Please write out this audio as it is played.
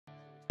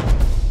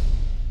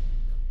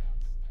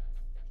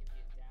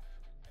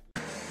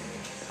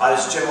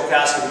This is Jim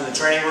Wilkowski from the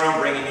training room,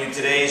 bringing you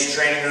today's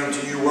Training Room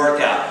to You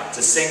workout. It's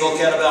a single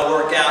kettlebell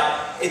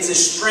workout. It's a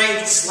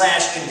strength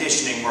 /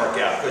 conditioning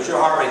workout because your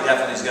heart rate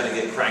definitely is going to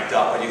get cranked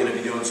up, but you're going to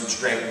be doing some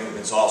strength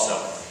movements also.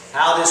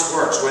 How this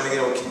works, we're going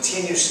to go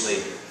continuously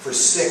for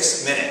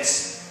 6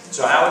 minutes.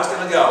 So how it's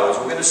going to go is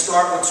we're going to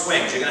start with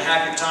swings. You're going to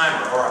have your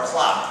timer or a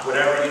clock,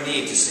 whatever you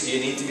need to see. You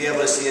need to be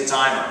able to see a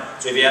timer.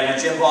 So if you have your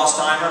Gym Boss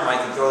timer,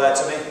 Mike can throw that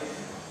to me.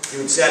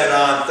 You would set it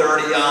on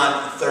 30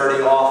 on,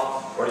 30 off,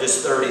 or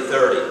just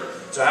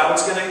 30-30. So how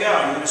it's going to go,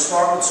 you're going to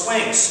start with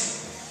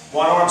swings,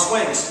 one-arm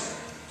swings.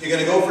 You're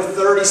going to go for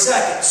 30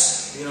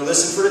 seconds. You're going to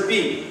listen for the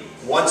beep.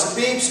 Once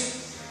it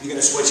beeps, you're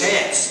going to switch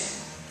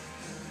hands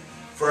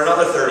for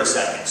another 30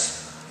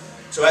 seconds.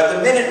 So at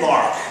the minute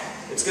mark,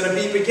 it's going to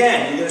beep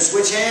again. You're going to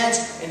switch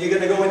hands and you're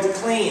going to go into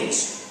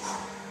cleans.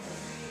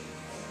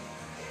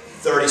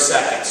 30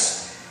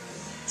 seconds.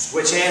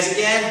 Switch hands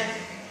again.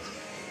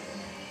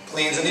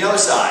 Cleans on the other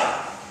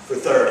side for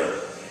 30.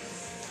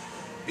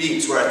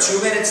 Beeps. We're at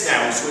 2 minutes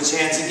now. We switch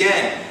hands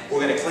again. We're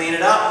going to clean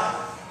it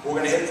up. We're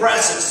going to hit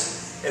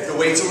presses. If the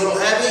weight's a little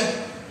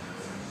heavy,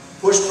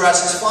 push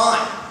press is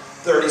fine.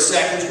 30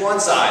 seconds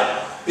one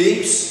side.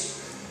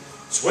 Beeps.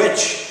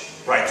 Switch.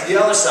 Right to the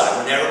other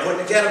side. We're never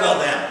putting the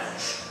kettlebell down.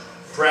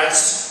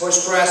 Press,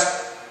 push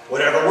press,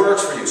 whatever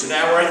works for you. So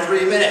now we're at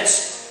 3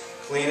 minutes.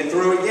 Clean it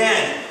through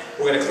again.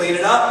 We're going to clean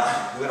it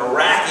up. We're going to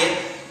rack it.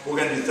 We're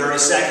going to do 30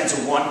 seconds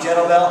of one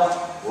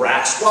kettlebell.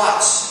 Rack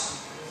squats.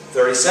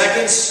 30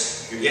 seconds.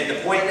 You're getting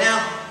the point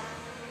now.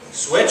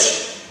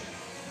 Switch.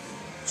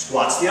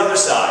 Squats the other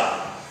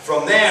side.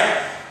 From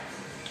there,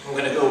 we're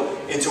going to go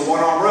into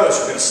one-arm rows.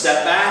 We're going to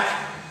step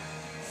back.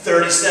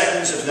 30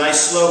 seconds of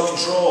nice, slow,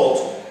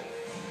 controlled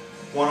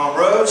one-arm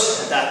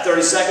rows. At that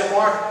 30-second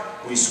mark,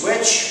 we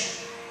switch.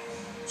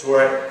 So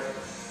we're at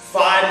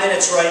 5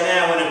 minutes right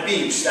now when it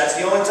beeps. That's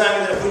the only time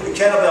you're going to put your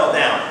kettlebell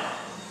down.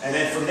 And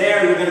then from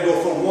there, you're going to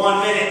go for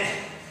 1 minute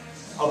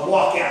of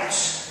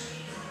walkouts.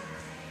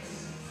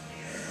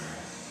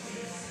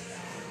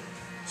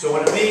 So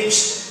when it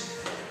beeps,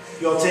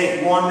 you'll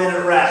take 1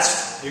 minute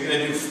rest. You're going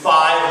to do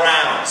 5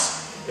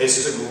 rounds. This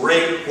is a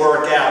great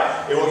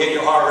workout. It will get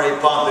your heart rate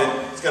pumping.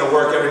 It's going to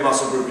work every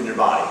muscle group in your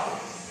body.